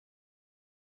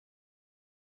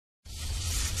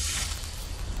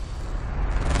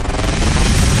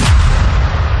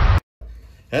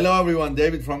Hello everyone,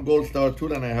 David from Gold Star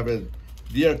Tool, and I have a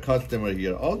dear customer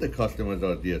here. All the customers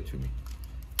are dear to me.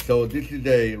 So this is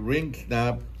a ring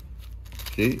snap,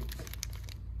 see?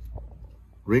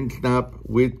 Ring snap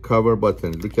with cover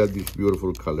buttons. Look at these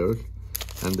beautiful colors.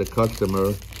 And the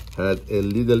customer had a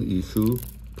little issue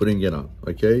putting it on,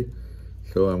 okay?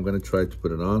 So I'm gonna try to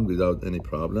put it on without any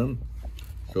problem.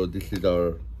 So this is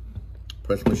our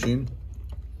press machine,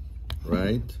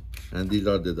 right? And these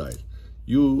are the dials.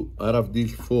 You, out of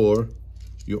these four,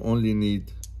 you only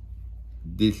need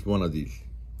this one of these,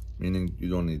 meaning you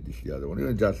don't need this the other one.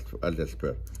 You just as a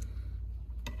spare.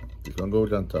 This one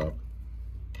goes on top,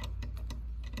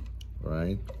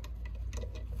 right?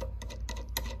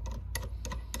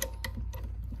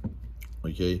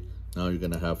 Okay, now you're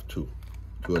gonna have two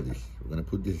of these. We're gonna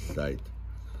put this aside.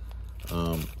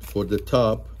 For the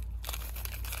top,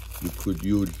 you could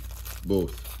use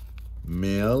both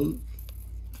male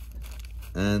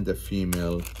and a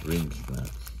female ring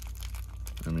snaps.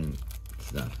 I mean,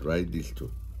 snaps, right? These two.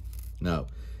 Now,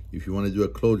 if you want to do a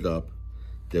close-up,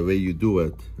 the way you do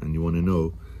it, and you want to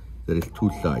know, there is two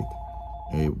sides.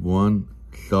 One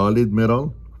solid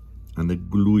metal and a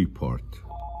gluey part.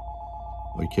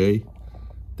 Okay?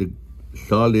 The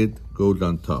solid goes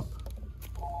on top.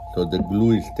 So the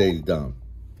glue stays down.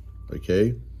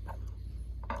 Okay?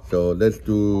 So let's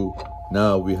do,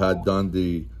 now we had done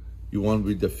the, you want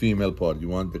with the female part, you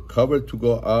want the cover to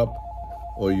go up,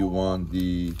 or you want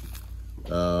the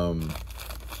or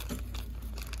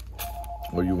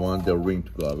you want the ring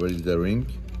to go up. Where is the ring?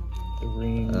 The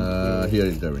ring. Here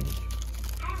is the ring.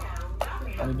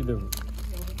 Maybe the.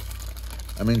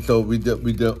 I mean, so with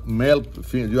the male,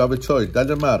 female, you have a choice.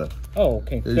 Doesn't matter. Oh,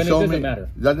 okay. Then it doesn't matter.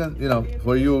 Doesn't, you know,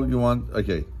 for you want,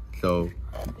 okay. So.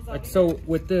 Like, so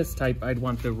with this type, I'd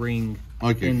want the ring.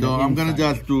 Okay, so I'm gonna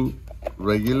just do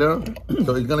regular.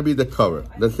 So it's gonna be the cover.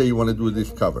 Let's say you want to do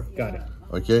this cover. Got it.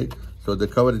 Okay, so the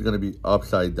cover is gonna be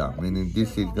upside down, meaning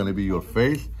this is gonna be your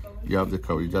face. You have the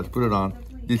cover. You just put it on.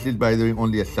 This is, by the way,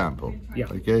 only a sample. Yeah.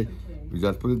 Okay, you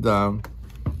just put it down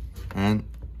and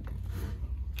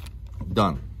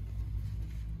done.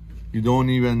 You don't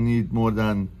even need more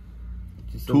than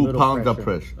just 2 pounds of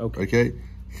pressure. Okay.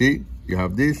 See, you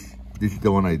have this. This is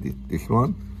the one I did. This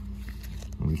one.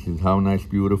 And this is how nice,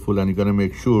 beautiful, and you're gonna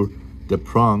make sure the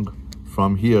prong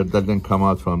from here doesn't come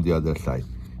out from the other side,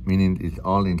 meaning it's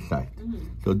all inside.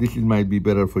 So this might be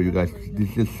better for you guys.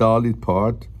 This is solid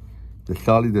part. The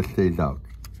solid that stays out.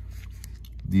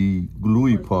 The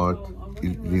gluey part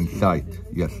is inside.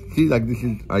 Yes. See, like this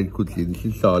is, I could see this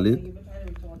is solid.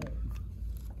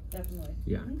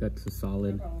 Yeah, that's a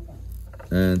solid.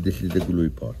 And this is the gluey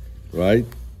part, right?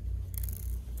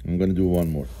 I'm gonna do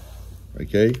one more.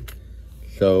 Okay.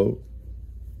 So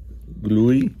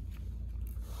gluey,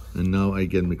 and now I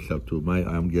get mixed up too.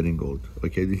 I'm getting old.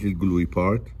 Okay, this is gluey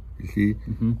part, you see,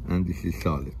 and this is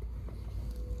solid.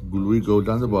 Gluey goes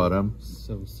on the bottom.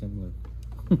 So similar.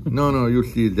 No, you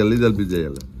see it's a little bit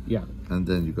there. Yeah. And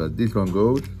then you got this one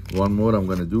goes. One more I'm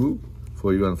gonna do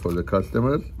for you and for the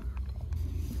customers.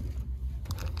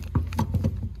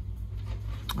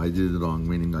 I did it wrong,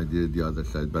 meaning I did it the other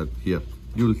side, but here,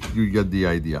 you get the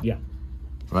idea. Yeah.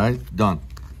 Right? Done.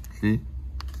 See?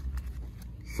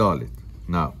 Solid.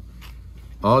 Now,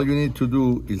 all you need to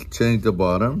do is change the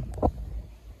bottom.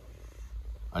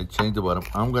 I change the bottom.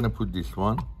 I'm gonna put this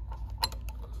one,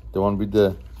 the one with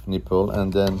the nipple,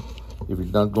 and then if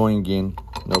it's not going in,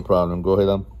 no problem. Go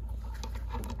ahead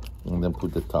and then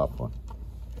put the top one.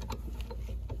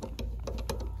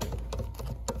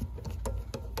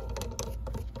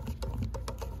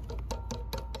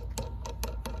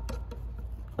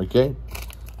 Okay?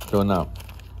 So now,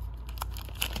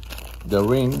 the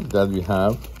ring that we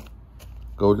have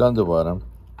goes on the bottom,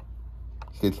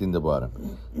 sits in the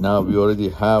bottom. Now we already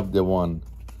have the one,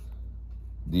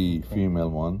 the female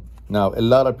one. Now a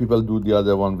lot of people do the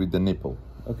other one with the nipple,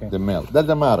 the male.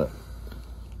 Doesn't matter.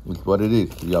 It's what it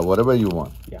is. Yeah, whatever you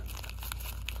want. Yeah.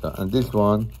 So, and this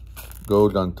one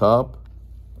goes on top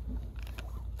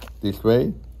this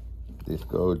way. This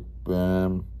goes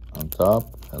bam on top.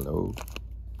 Hello.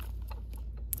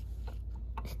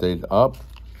 Stays up,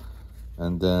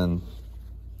 and then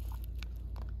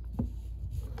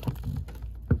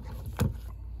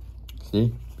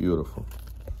see, beautiful.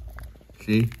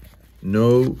 See,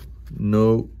 no,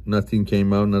 nothing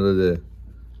came out, none of the.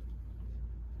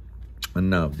 And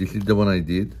now this is the one I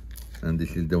did, and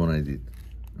this is the one I did.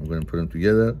 I'm gonna put them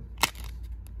together.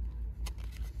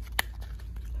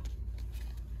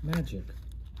 Magic.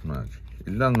 Magic. It's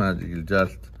not magic. It's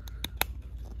just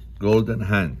golden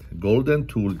hand, golden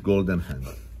tool, golden hand.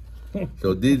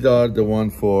 So these are the one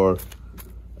for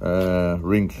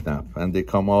ring snap, and they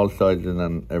come all sizes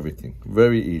and everything.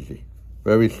 Very easy,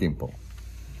 very simple.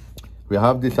 We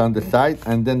have this on the side,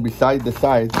 and then beside the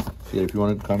side, here, if you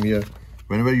want to come here,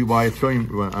 whenever you buy a sewing,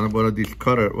 on one of these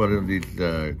cutter, one of these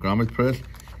grommet press,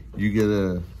 you get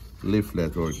a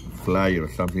leaflet or flyer or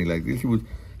something like this.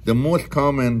 The most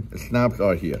common snaps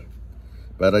are here,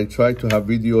 but I try to have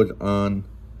videos on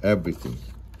everything.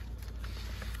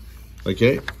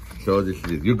 Okay, so this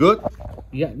is it. You good?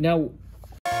 Yeah. Now,